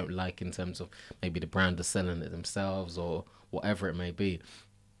listing we don't like in terms of maybe the brand is selling it themselves or whatever it may be,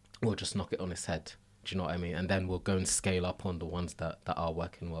 we'll just knock it on its head. Do you know what I mean? And then we'll go and scale up on the ones that are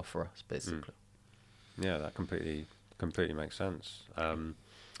working well for us, basically. Yeah, that completely makes sense.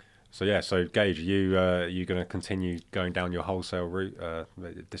 So Gage, are you going to continue going down your wholesale route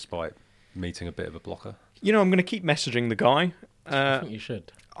despite meeting a bit of a blocker? I'm going to keep messaging the guy. I think you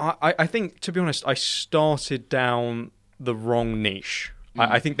should. I think, to be honest, I started down the wrong niche.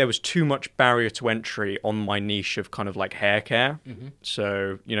 I think there was too much barrier to entry on my niche of kind of like hair care.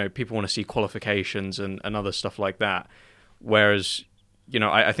 So, people want to see qualifications and other stuff like that. Whereas,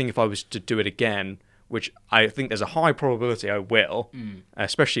 I think if I was to do it again, which I think there's a high probability I will,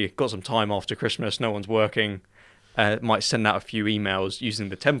 especially got some time after Christmas, no one's working, might send out a few emails using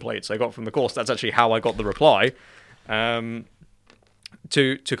the templates I got from the course. That's actually how I got the reply.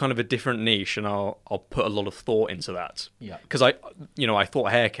 To kind of a different niche, and I'll put a lot of thought into that. Yeah. Because I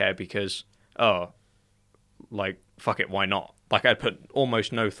thought hair care because, fuck it, why not? Like, I'd put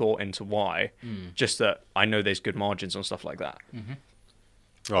almost no thought into why, just that I know there's good margins on stuff like that.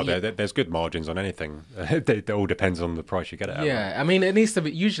 Oh, there's good margins on anything. It all depends on the price you get it at. Yeah, I mean, it needs to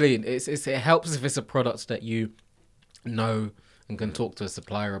be, usually it helps if it's a product that you know and can talk to a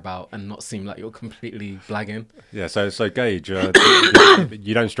supplier about and not seem like you're completely blagging. Yeah, so Gage,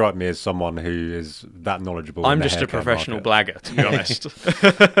 you don't strike me as someone who is that knowledgeable. I'm just a professional blagger, to be honest.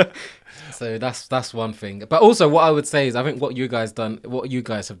 So that's one thing. But also, what I would say is, I think what you guys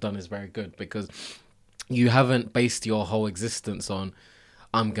have done is very good, because you haven't based your whole existence on,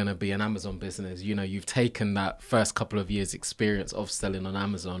 I'm going to be an Amazon business. You've taken that first couple of years experience of selling on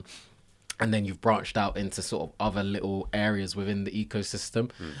Amazon, and then you've branched out into sort of other little areas within the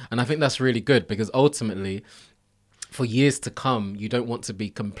ecosystem. And I think that's really good, because ultimately, for years to come, you don't want to be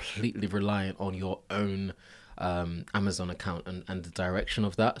completely reliant on your own Amazon account and the direction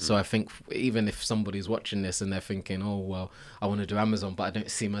of that. So I think even if somebody's watching this and they're thinking, oh, well, I want to do Amazon, but I don't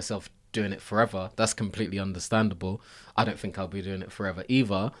see myself doing it forever, that's completely understandable. I don't think I'll be doing it forever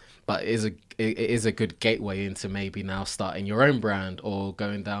either, but it is a good gateway into maybe now starting your own brand, or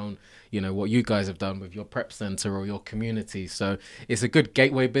going down, what you guys have done with your prep center or your community. So it's a good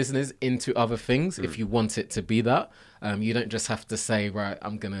gateway business into other things if you want it to be that. You don't just have to say, right,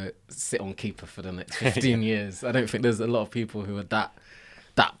 I'm going to sit on Keeper for the next 15 years. I don't think there's a lot of people who are that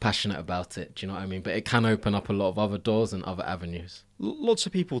passionate about it. Do you know what I mean? But it can open up a lot of other doors and other avenues. Lots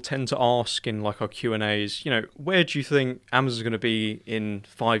of people tend to ask in like our Q&As, where do you think Amazon's going to be in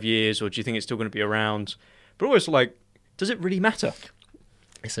 5 years, or do you think it's still going to be around? But always like, does it really matter?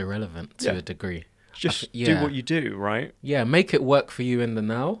 It's irrelevant to a degree. Just do what you do, right? Yeah, make it work for you in the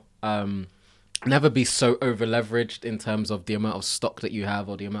now. Never be so over leveraged in terms of the amount of stock that you have,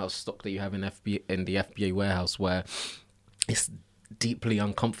 or the amount of stock that you have in the FBA warehouse, where it's deeply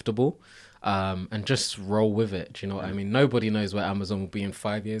uncomfortable, and just roll with it. Do you know what I mean? Nobody knows where Amazon will be in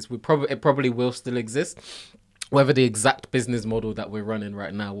 5 years. It probably will still exist. Whether the exact business model that we're running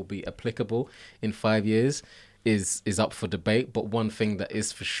right now will be applicable in 5 years is up for debate. But one thing that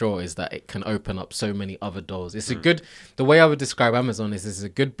is for sure is that it can open up so many other doors. It's the way I would describe Amazon is it's a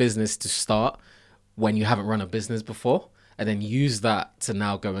good business to start when you haven't run a business before, and then use that to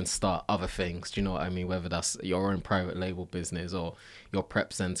now go and start other things. Do you know what I mean? Whether that's your own private label business or your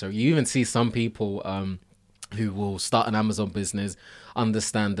prep center. You even see some people who will start an Amazon business,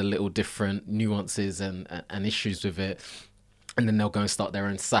 understand the little different nuances and issues with it, and then they'll go and start their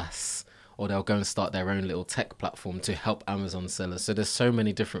own SaaS, or they'll go and start their own little tech platform to help Amazon sellers. So there's so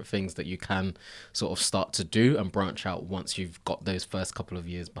many different things that you can sort of start to do and branch out once you've got those first couple of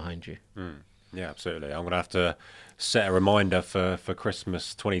years behind you. Yeah, absolutely. I'm going to have to set a reminder for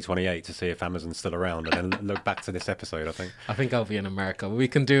Christmas 2028 to see if Amazon's still around, and then look back to this episode. I think I'll be in America. We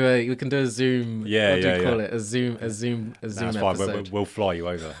can do a Zoom. Yeah, what do you call it? A Zoom That's episode. Fine. We'll fly you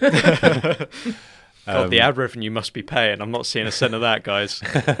over. God, the ad revenue must be paying. I'm not seeing a cent of that, guys.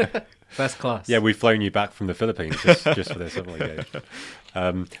 First class. Yeah, we've flown you back from the Philippines just for this, haven't we, Gage?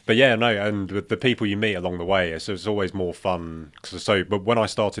 But yeah, no, and with the people you meet along the way, it's always more fun. But when I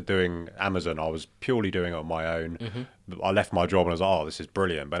started doing Amazon, I was purely doing it on my own. I left my job and I was like, oh, this is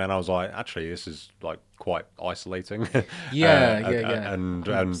brilliant. But then I was like, actually, this is like quite isolating. And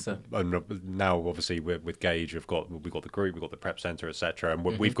now obviously with Gage, we've got the group, we've got the prep center, etc. And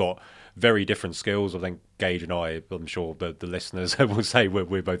we've got very different skills. I think Gage and I'm sure the listeners will say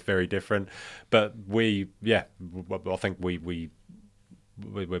we're both very different. But I think we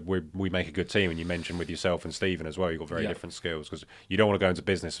make a good team. And you mentioned with yourself and Stephen as well, you've got very different skills, because you don't want to go into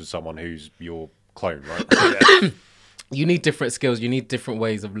business with someone who's your clone, right? You need different skills. You need different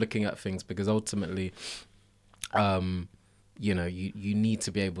ways of looking at things, because ultimately, you need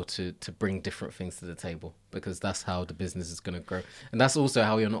to be able to bring different things to the table, because that's how the business is going to grow. And that's also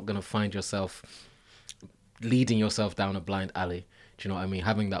how you're not going to find yourself leading yourself down a blind alley. Do you know what I mean?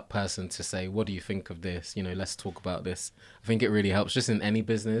 Having that person to say, what do you think of this? Let's talk about this. I think it really helps, just in any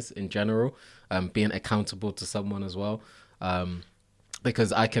business in general, being accountable to someone as well.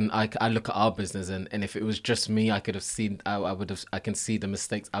 Because I look at our business, and if it was just me, I could have seen, I can see the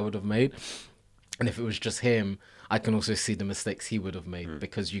mistakes I would have made. And if it was just him, I can also see the mistakes he would have made,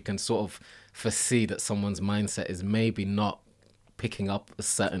 because you can sort of foresee that someone's mindset is maybe not picking up a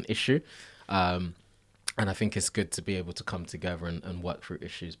certain issue. And I think it's good to be able to come together and work through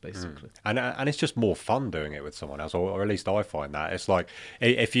issues, basically. And it's just more fun doing it with someone else, or at least I find that. It's like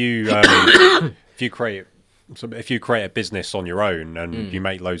if you if you create a business on your own and you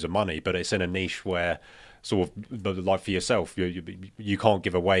make loads of money, but it's in a niche where sort of like for yourself, you can't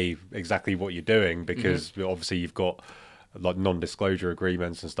give away exactly what you're doing, because obviously you've got like non-disclosure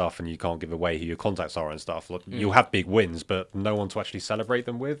agreements and stuff, and you can't give away who your contacts are and stuff. Like, you'll have big wins, but no one to actually celebrate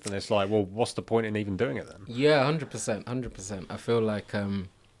them with, and it's like, well, what's the point in even doing it then? Yeah, 100%. I feel like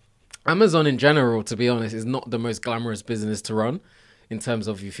Amazon in general, to be honest, is not the most glamorous business to run, in terms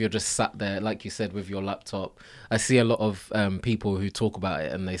of if you're just sat there, like you said, with your laptop. I see a lot of people who talk about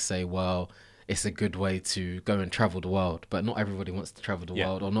it and they say, well, it's a good way to go and travel the world, but not everybody wants to travel the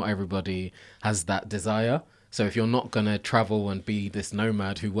world, or not everybody has that desire. So if you're not going to travel and be this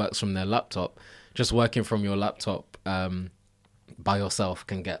nomad who works from their laptop, just working from your laptop by yourself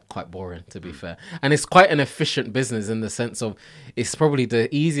can get quite boring, to be fair. And it's quite an efficient business, in the sense of it's probably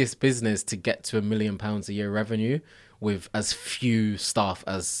the easiest business to get to £1 million a year revenue with as few staff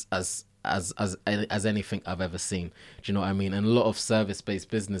as anything I've ever seen. Do you know what I mean? And a lot of service-based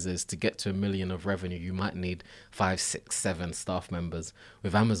businesses, to get to £1 million of revenue, you might need 5, 6, 7 staff members.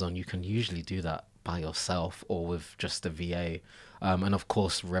 With Amazon, you can usually do that by yourself or with just a VA. And of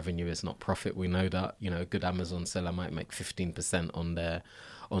course, revenue is not profit. We know that, you know, a good Amazon seller might make 15%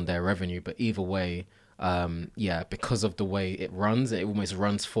 on their revenue. But either way, because of the way it runs, it almost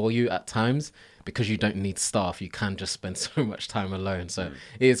runs for you at times. Because you don't need staff, you can just spend so much time alone. So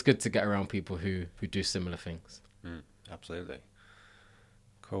it is good to get around people who do similar things. Absolutely.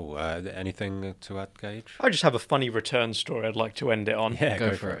 Cool. Anything to add, Gage? I just have a funny return story I'd like to end it on. Yeah,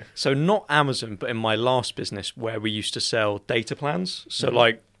 Go for it. So not Amazon, but in my last business where we used to sell data plans. So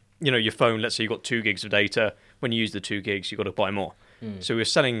like, you know, your phone, let's say you've got 2 gigs of data. When you use the 2 gigs, you've got to buy more. So we were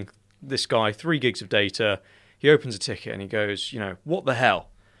selling this guy 3 gigs of data. He opens a ticket and he goes, you know, what the hell?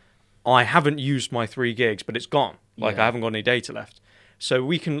 I haven't used my 3 gigs, but it's gone. Like, I haven't got any data left. So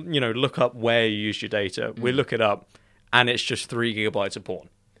we can, you know, look up where you used your data. We look it up, and it's just 3 gigabytes of porn.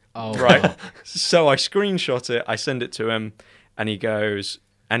 Oh, right. wow. So I screenshot it, I send it to him, and he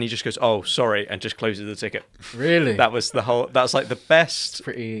just goes, oh, sorry, and just closes the ticket. Really? That was like the best,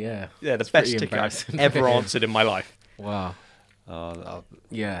 the best ticket I've ever answered in my life. Wow.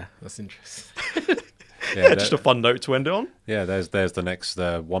 Yeah, that's interesting. Yeah, just a fun note to end it on. Yeah, there's the next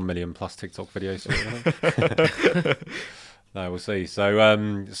 1 million plus TikTok videos. No, we'll see. So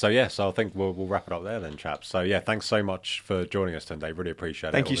I think we'll wrap it up there then, chaps. So yeah, thanks so much for joining us today. Really appreciate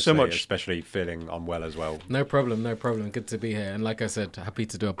it. Thank you so much. Especially feeling unwell as well. No problem. Good to be here. And like I said, happy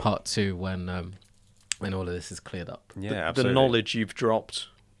to do a part 2 when all of this is cleared up. Yeah, absolutely. The knowledge you've dropped,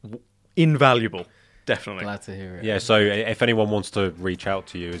 invaluable. Definitely. Glad to hear it. Yeah, so if anyone wants to reach out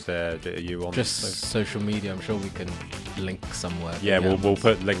to you, are you on just social media? I'm sure we can link somewhere. Yeah, we'll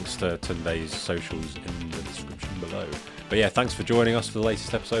put links to Tunde's socials in the description below. But yeah, thanks for joining us for the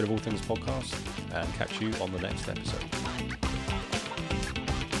latest episode of All Things Podcast, and catch you on the next episode.